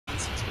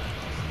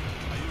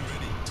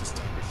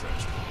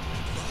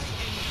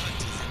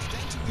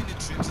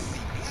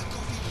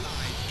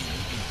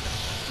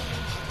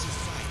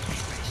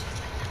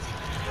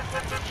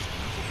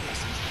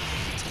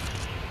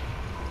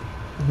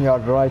Yeah,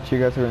 right, you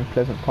guys are in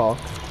Pleasant Park.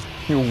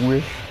 You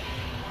wish.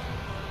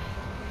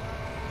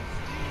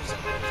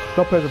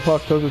 Not Pleasant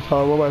Park, Pleasant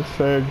Town, what am I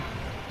saying?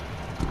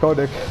 Go,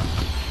 Nick.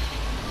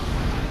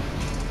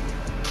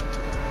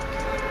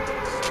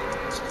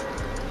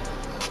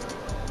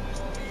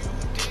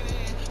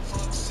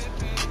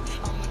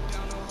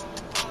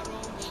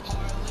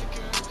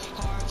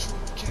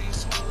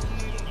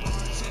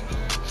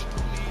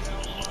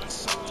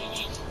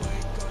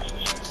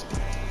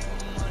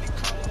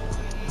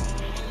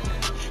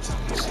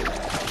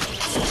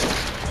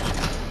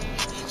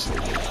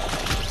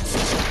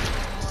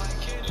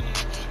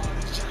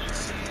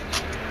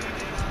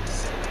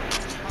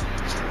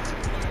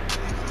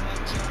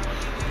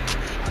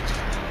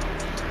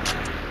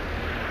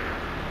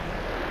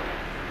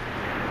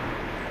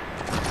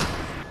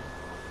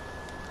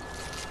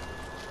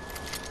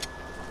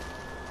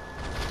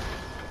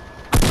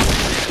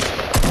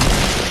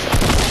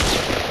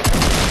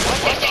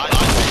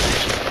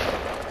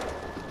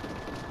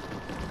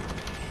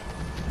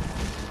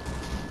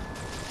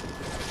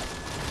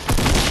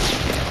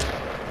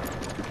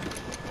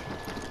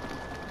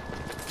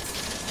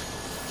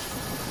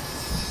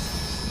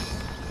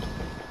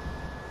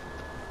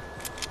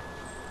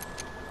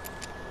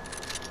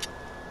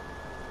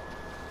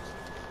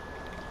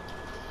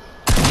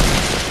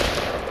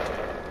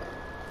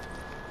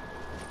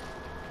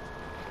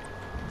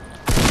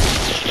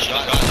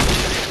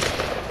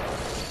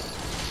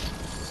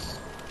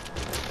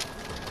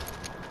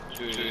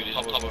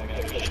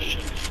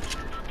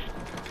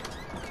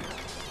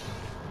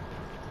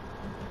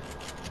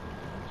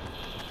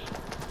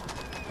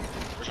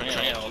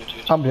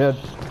 I'm dead.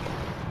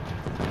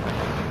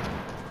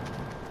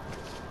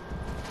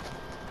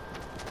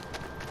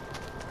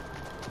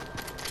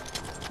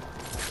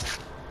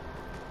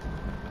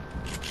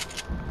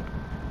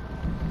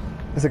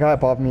 There's a guy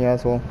above me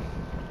as well.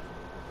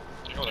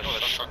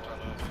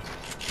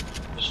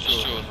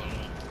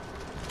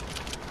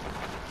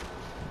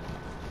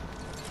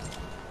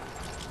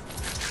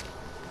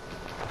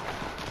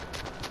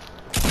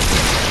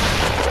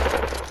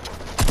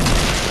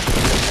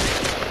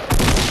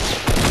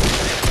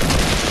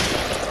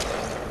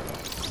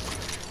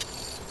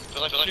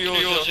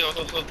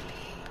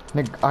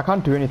 Nick, I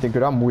can't do anything,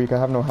 dude. I'm weak. I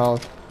have no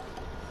health.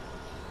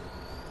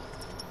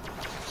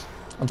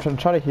 I'm trying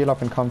to heal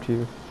up and come to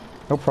you.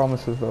 No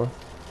promises, though.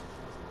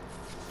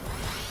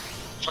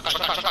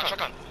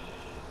 Shotgun.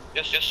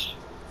 Yes.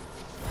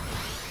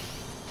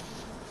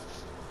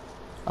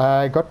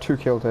 I got 2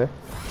 kills, eh?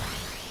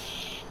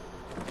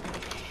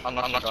 I'm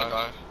not the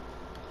guy.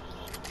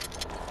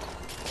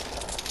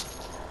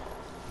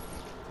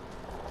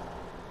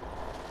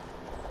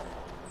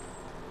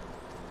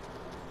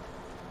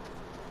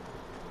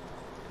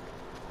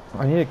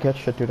 I need to get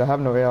shit, dude. I have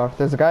no AR.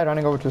 There's a guy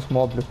running over to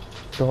small blue.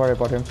 Don't worry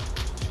about him.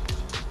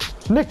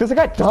 Nick, there's a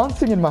guy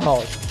dancing in my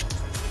house.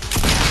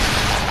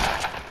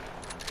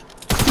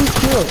 3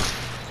 kills.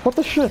 What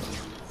the shit?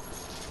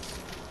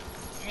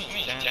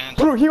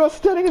 Bro, he was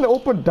standing in the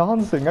open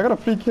dancing. I got a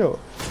free kill.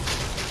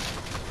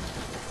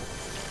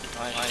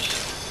 Nice.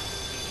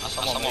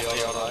 Someone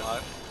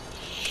alive.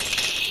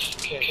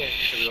 Okay.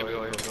 Here we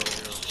go.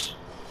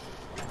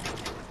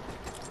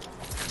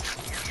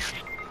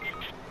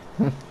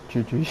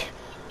 GG.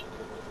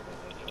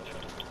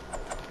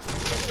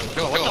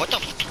 What the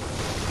f?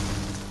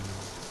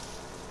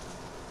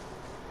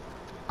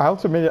 I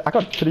also made it. I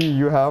got 3.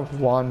 You have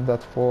 1.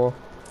 That's 4.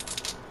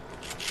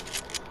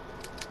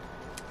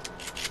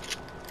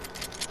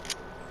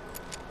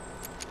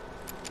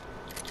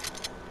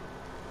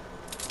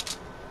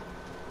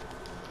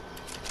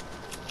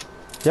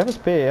 You have a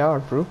spare AR,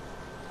 bro. I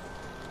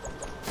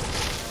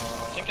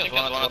think there's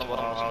one at the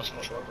bottom of the house. I'm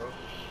not sure, bro.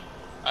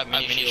 I have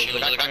mini shields.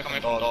 There's a guy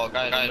coming from dog.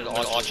 Guy in the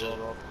orchard.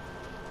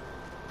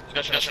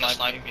 This guy's trying to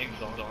snipe me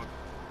from dog.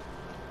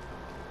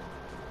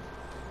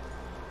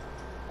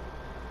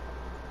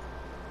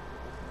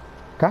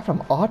 Guy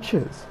from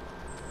Archers.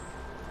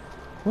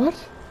 What?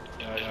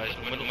 Yeah, he's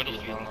in the middle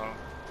field now.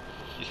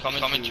 He's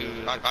coming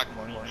to back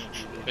morning.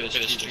 There's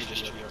 3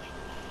 here.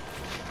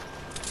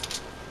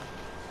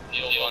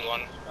 Heal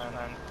one.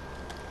 And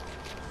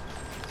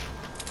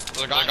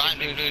there's a guy in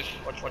blue.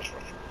 Watch.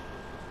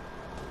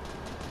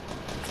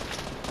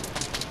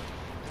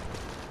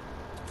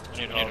 I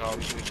need help.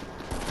 Me.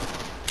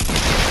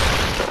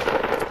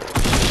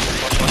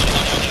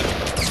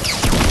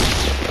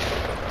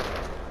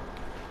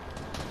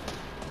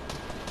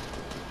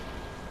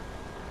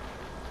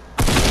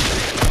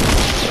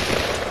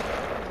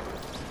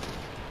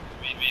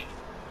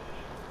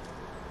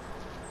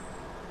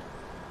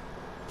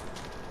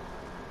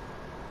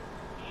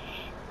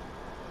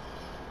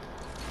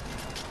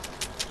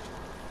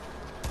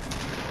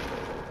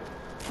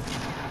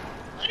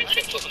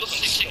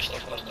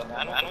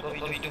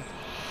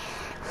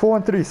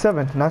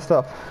 4137. Nice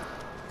stuff.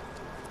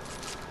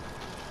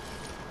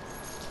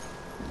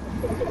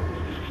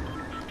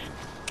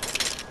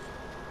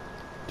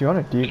 Do you want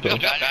a deep?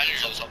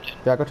 Bandages or something.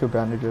 Yeah, I got 2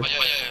 bandages. Oh,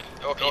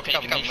 yeah. Okay, pick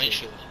up mini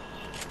shield.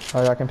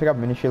 Oh, yeah, I can pick up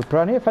mini shield.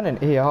 Bro, I need to find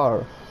an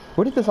AR.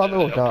 Where did this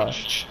other die?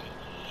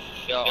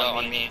 Yeah,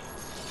 on me.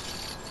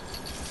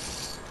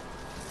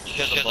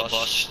 Here's the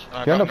bus.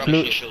 Do you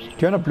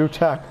want a blue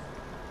tack?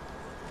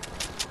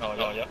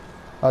 Oh,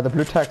 yeah. The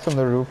blue tack's on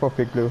the roof of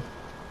Big Blue.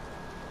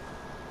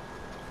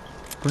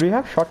 Do we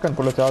have shotgun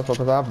bullets also?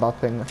 Because I have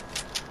nothing.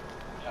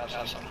 Yeah, I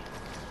have some.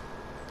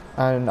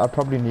 And I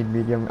probably need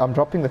medium. I'm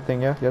dropping the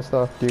thing, yeah? Yes,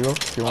 the Deagle,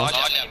 if you want. I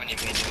don't have any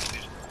medium.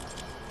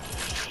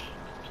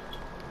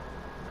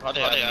 I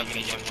don't have any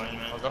medium, man.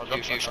 I'll drop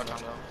you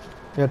shotgun now.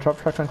 Yeah,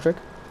 drop shotgun quick.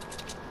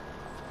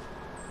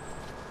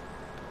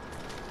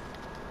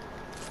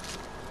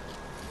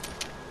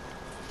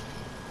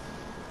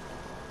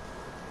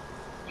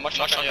 How much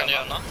shotgun do you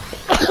have now?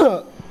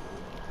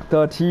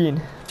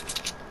 13.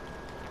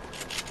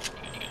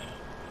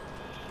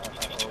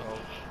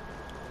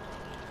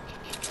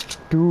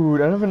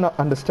 Dude, I don't even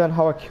understand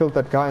how I killed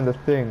that guy in the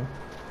thing.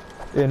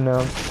 There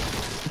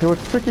were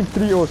freaking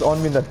 3 O's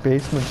on me in that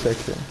basement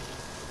section.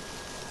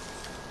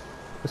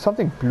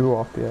 Something blew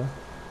up, yeah.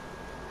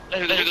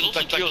 There's also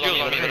like kills on me,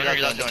 but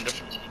maybe that's doing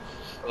different.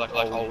 Like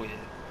always.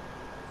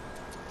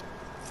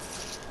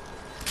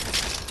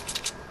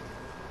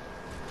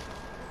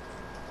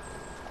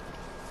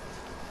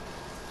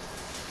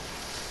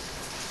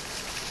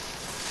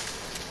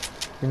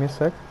 Give me a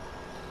sec.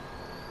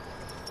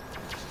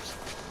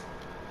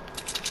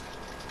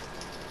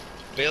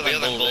 Better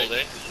than gold,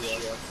 eh?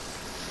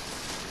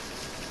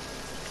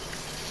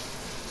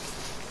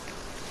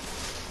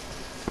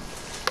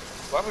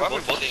 Why are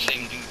we both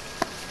saying dude?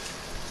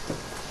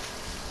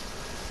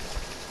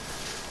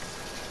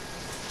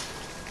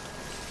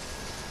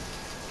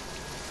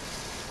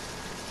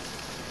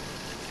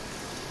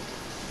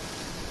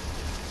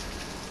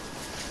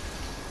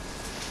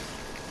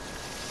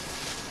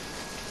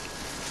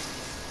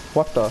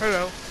 What the?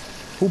 Hello.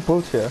 Who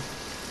built here?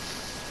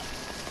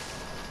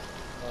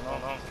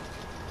 No.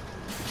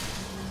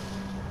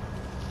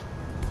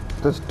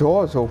 This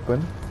door is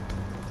open.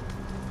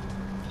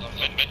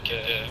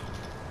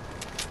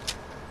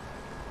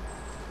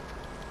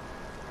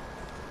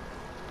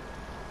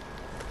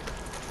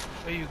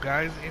 Are you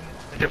guys in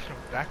a different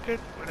bracket?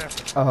 What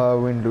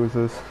happened? Win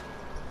loses.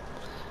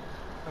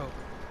 Oh.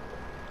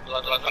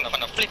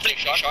 On a flick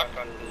shot.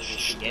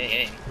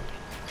 Yeah.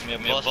 Me a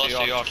boss,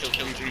 you all kill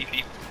 3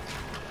 people.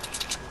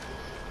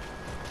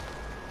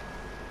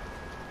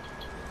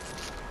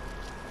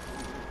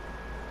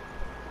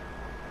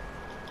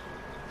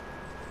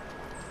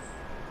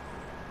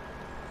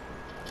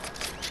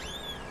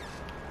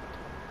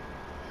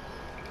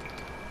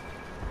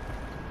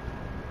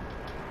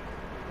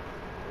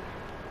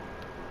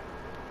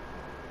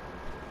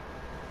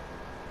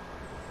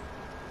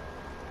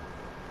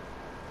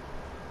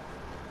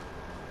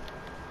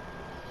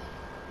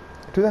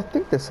 Dude, I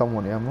think there's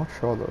someone here, I'm not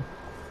sure though.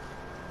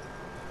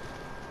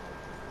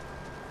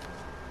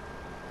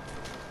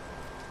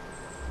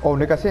 Oh,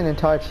 Nick, I see an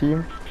entire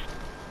team.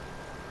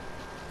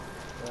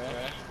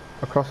 Where?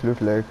 Across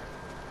Loot Lake.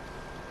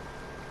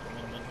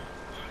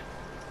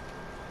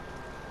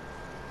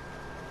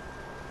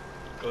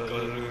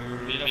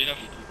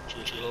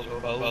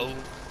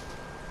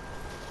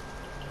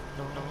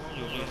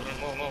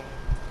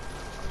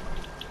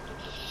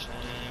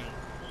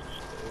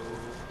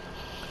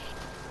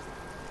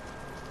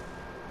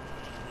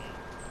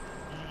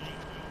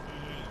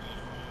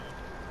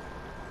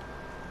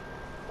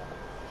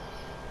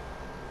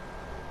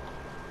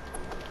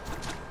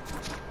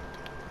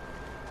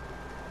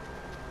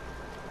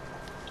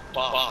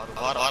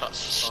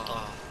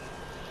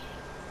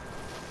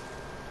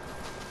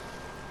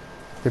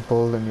 They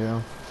pulled him,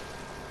 yeah.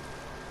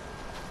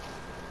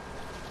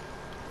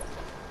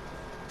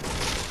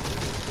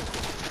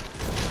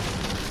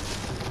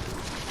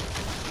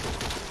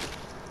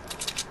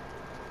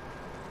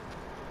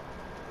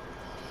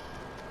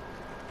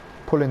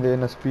 Pull in the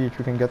inner speech,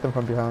 we can get them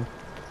from behind.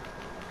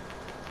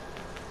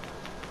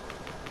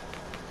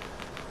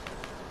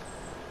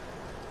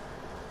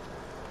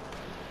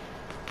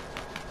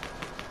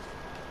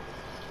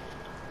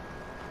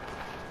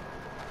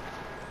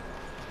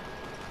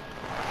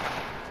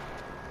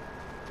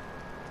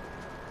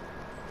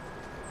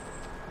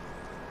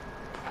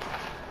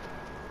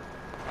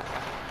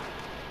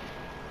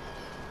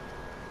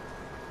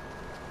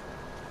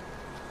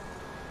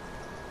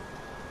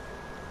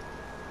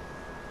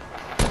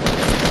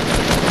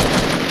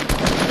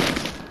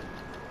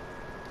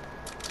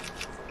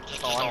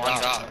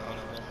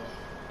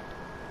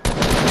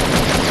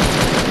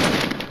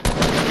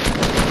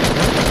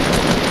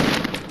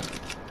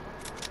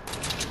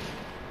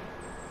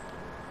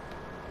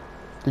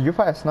 Did you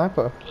fire a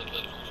sniper?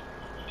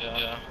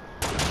 Yeah.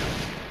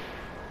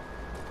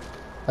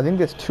 I think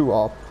there's 2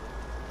 up.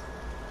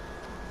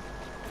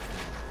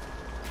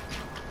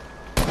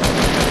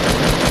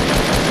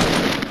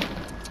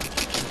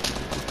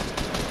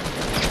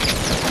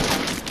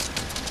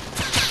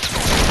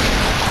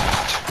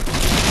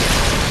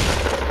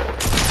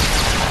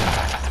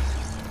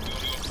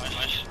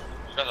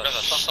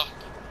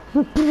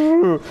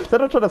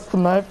 They're trying to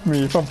snipe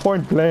me from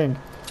point blank.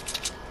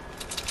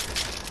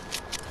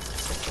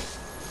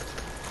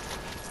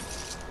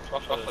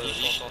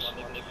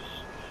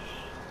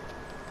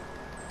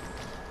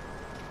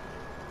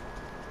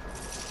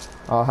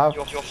 I'll have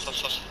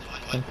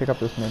and pick up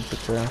this mid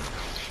picture.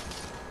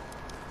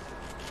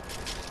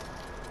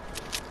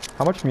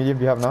 How much medium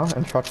do you have now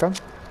and shotgun?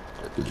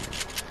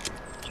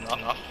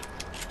 Enough.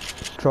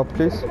 Drop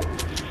please.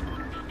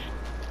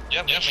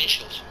 Yeah, many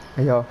shields.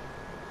 Yeah.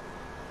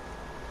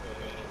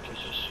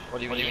 What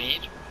do you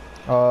need?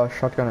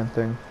 Shotgun and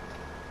thing.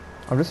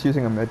 I'm just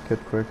using a med kit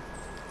quick.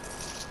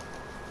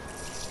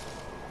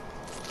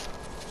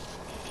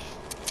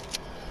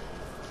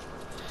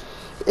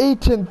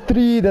 Eight and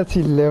 3, that's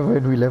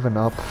 11. We 11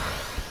 up.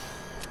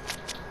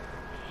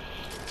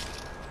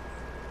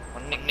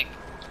 Nick.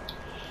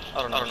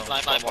 I don't know.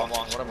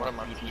 What am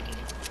I eating?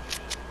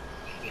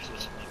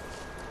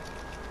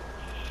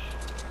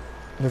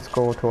 Let's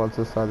go towards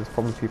this side. There's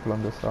probably people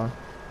on this side.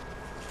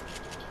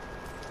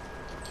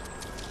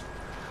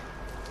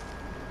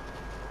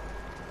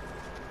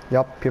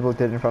 Yup, people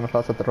did in front of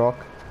us at the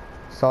rock.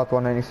 South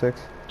 196.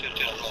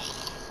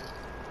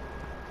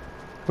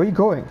 Where are you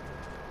going?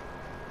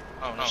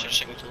 Oh no,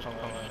 shit.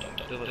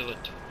 Do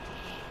it.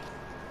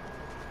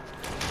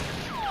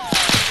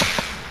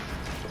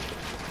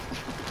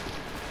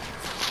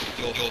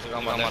 Yo,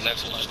 I'm on my left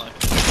side.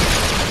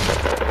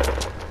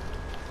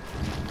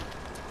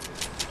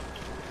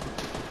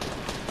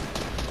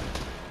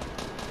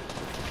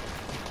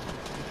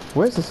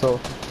 Where's the soul?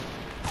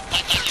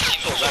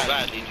 So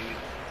badly, dude.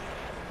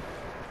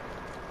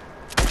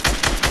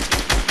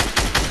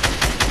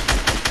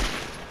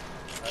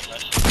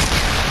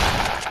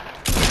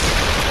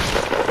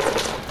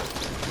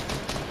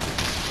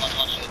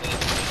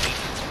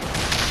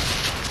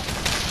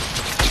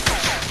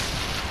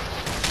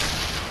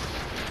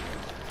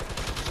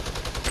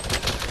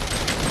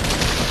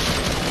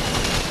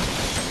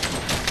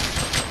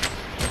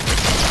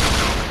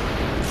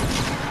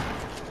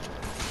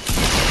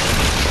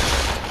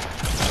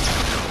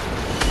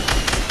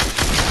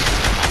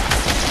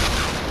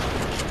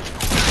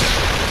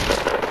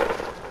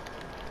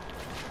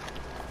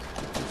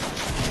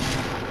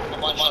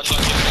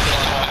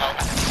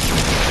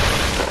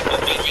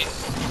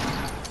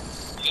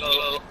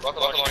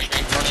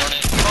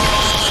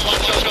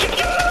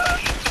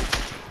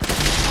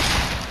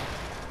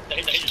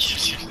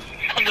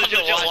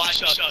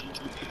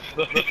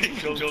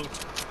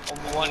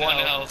 One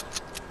health.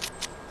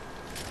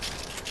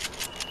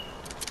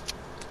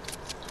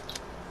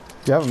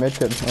 You have a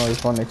medkit. Oh,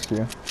 there's one next to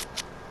you.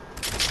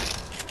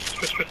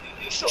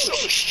 So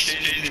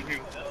shitty.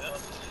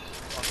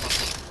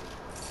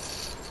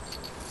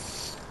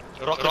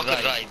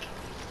 Rocket ride.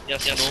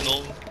 Yes,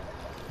 no.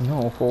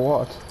 No,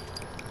 for what?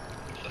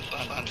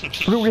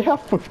 Bro, we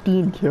have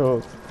 15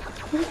 kills.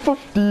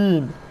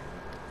 15!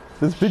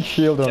 There's big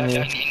shield on me.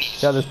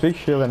 Yeah, there's big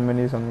shield and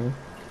minis on me.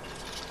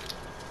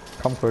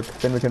 Come quick,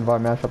 then we can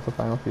mash up the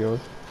final kills.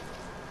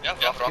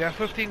 Yeah,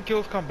 15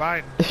 kills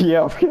combined.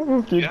 Yeah, we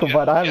have 15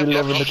 combined. I have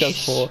 11, Nick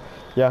has 4.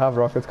 Yeah, I have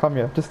rockets. Come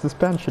here, just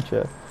spam shit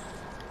here.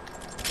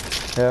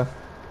 Yeah.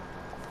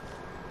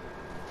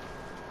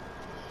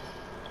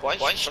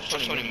 Why so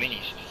many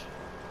minis?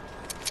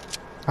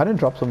 I didn't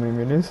drop so many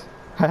minis.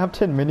 I have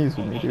 10 minis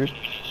with me, dude.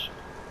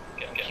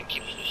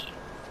 Keep this.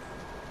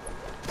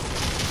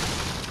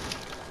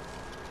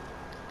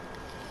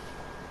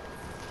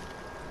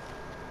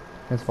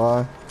 It's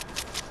fine.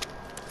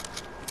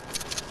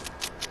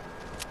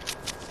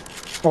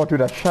 Oh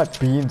dude, I shot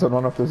beans on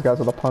one of those guys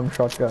with a pump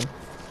shotgun.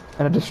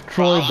 And I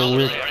destroyed the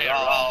wick.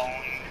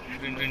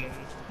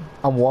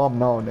 I'm warm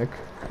now, Nick.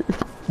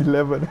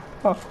 11.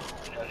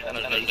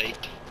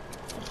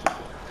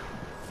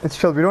 It's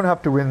chill, we don't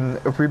have to win.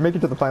 If we make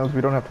it to the finals,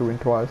 we don't have to win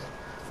twice.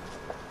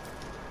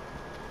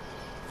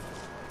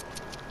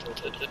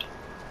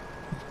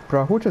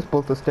 Bro, who just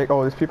built the stake?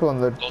 Oh, there's people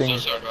on the thing.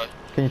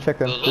 Can you check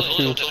them? There's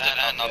 2.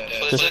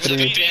 There's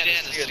 3.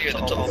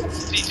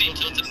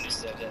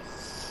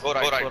 Go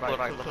right.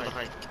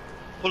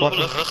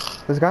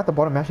 This guy at the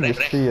bottom mashing his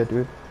tree,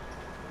 dude.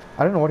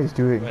 I don't know what he's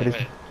doing, but he's...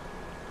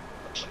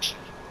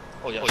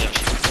 Oh yeah.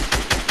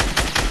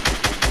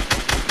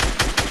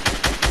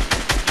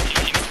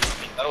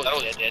 That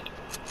was dead.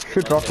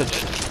 Shoot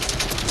rockets.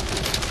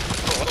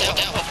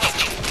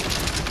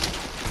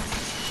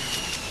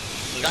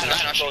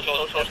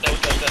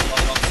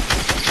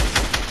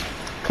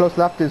 Close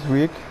left is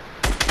weak.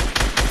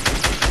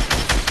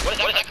 What is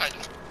that guy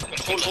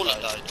doing? Hold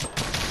died.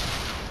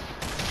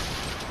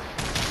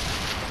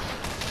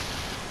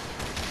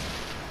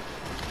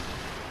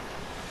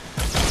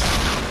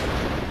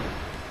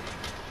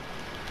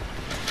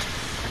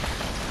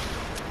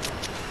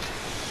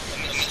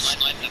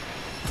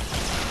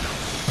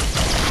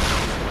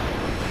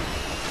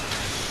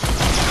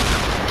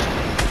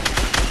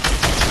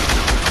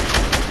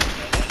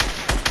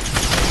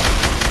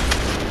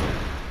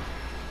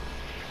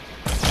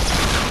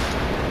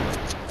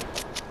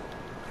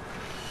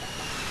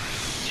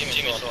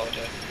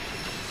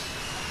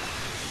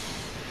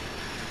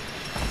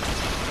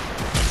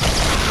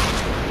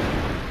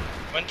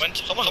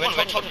 Someone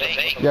went top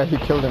lane. Yeah, he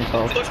killed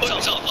himself.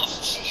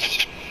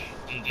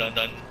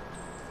 done.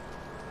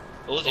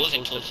 Those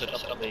close to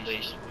the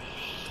base.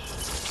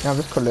 Yeah, I'm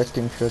just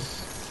collecting shit.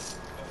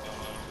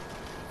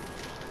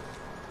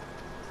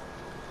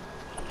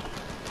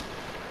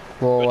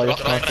 Whoa, I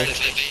just knocked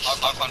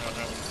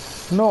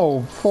it.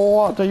 No, for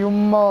what are you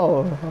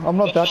mal? I'm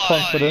not that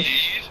confident.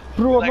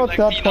 Bro, I'm not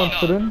that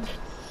confident.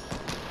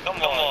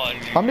 Come on.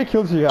 How many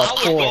kills do you have?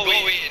 I will go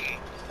in.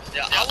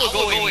 Yeah, I will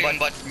go in,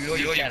 but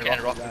you can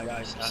rock the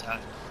guys.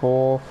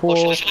 4,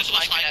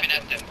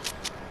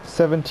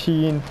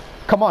 17.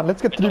 Come on,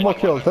 let's get 3 more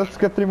kills. Let's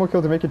get 3 more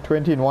kills and make it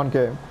 20 in one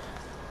game.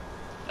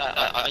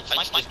 I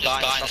this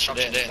guy in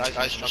structure there.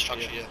 Guys in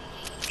structure here.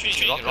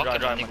 Choosing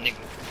rocket ride, Nick.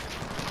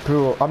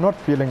 Bro, I'm not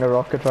feeling a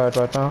rocket ride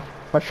right now.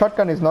 My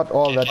shotgun is not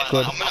all that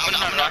good. I'm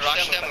gonna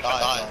rush them if I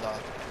die.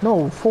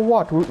 No, for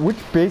what? Which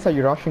base are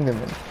you rushing them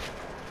in?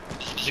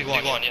 Big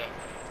one, yeah.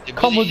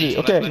 Come with me.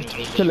 Okay,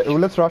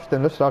 let's rush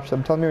them. Let's rush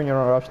them. Tell me when you're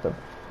gonna rush them.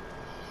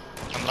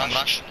 I'm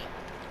rushing.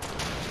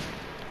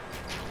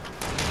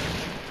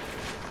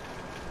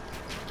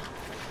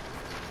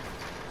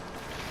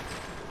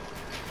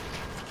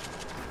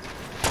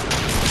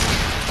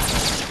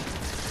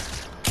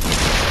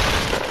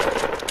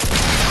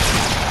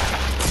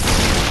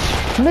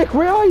 Nick,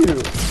 where are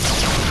you?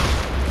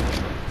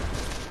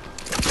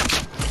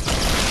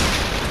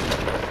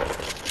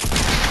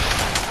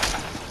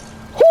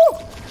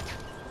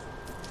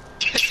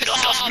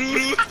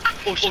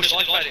 Oh shit,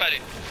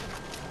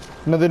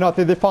 No, they're not.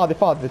 They're far. You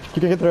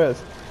can get the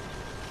rest.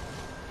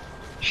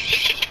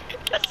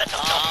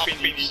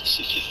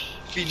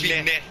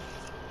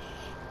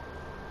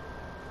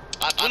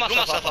 I blew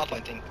myself up, I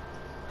think.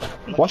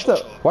 Watch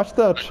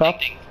the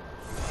trap.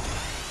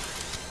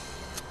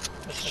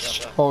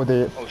 Oh,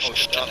 they. Oh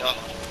shit.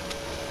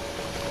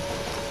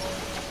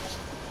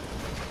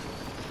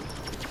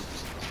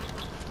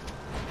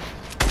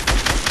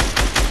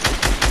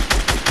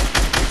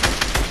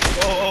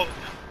 Oh.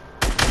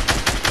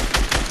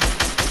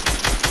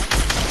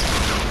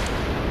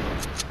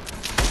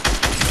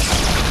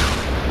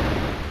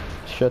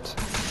 Shit.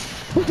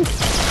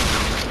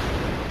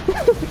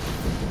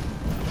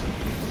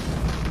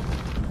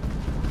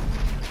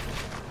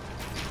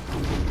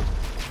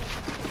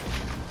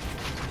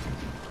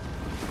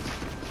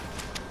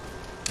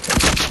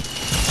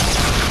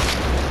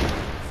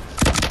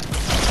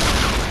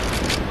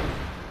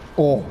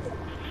 Oh.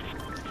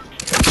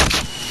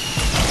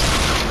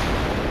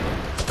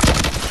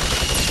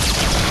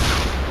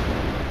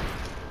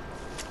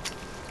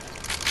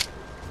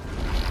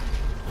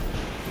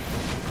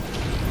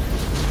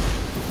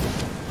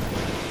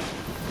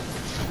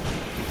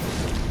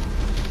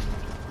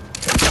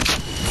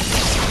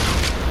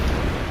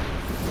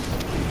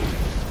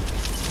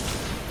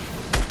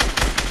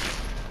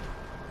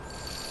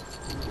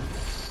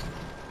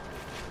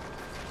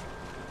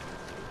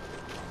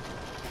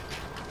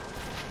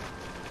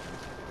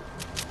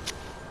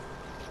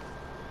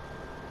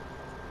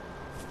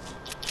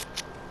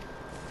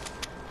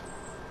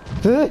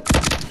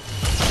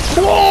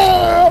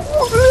 Whoa!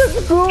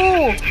 Let's go!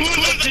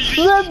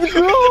 Let's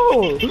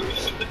go!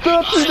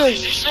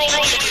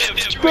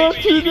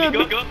 13 and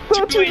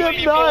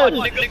 9!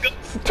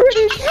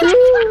 22!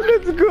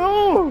 Let's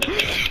go!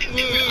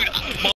 Dude,